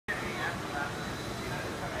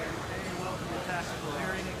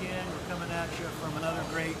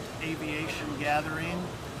aviation gathering.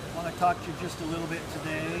 I want to talk to you just a little bit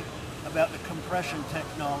today about the compression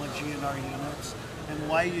technology in our units and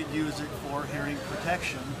why you'd use it for hearing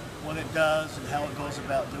protection, what it does and how it goes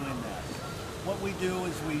about doing that. What we do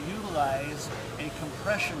is we utilize a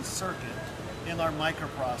compression circuit in our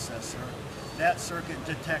microprocessor. That circuit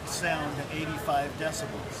detects sound at 85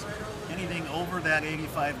 decibels. Anything over that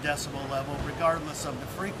 85 decibel level, regardless of the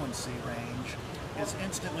frequency range, is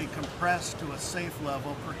instantly compressed to a safe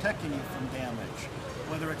level, protecting you from damage.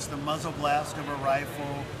 Whether it's the muzzle blast of a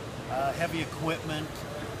rifle, heavy equipment,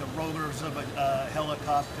 the rotors of a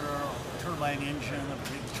helicopter, or turbine engine of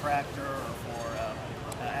a big tractor, or for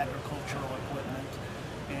agricultural equipment.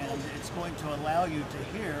 And it's going to allow you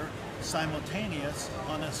to hear simultaneous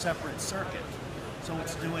on a separate circuit. So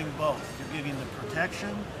it's doing both. You're getting the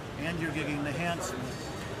protection and you're getting the enhancement,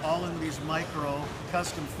 all in these micro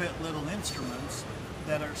custom fit little instruments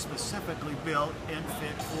that are specifically built and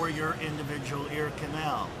fit for your individual ear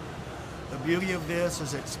canal. The beauty of this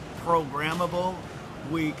is it's programmable.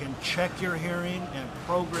 We can check your hearing and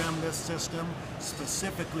program this system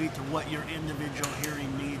specifically to what your individual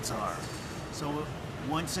hearing needs are. So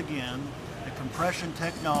once again, the compression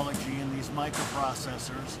technology in these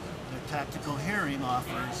microprocessors that Tactical Hearing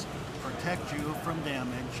offers protect you from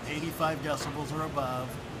damage, 85 decibels or above,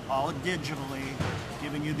 all digitally,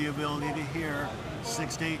 giving you the ability to hear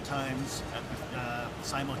 6 to 8 times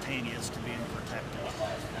simultaneous to being protected.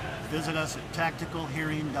 Visit us at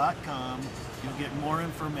tacticalhearing.com. You'll get more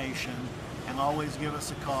information, and always give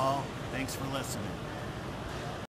us a call. Thanks for listening.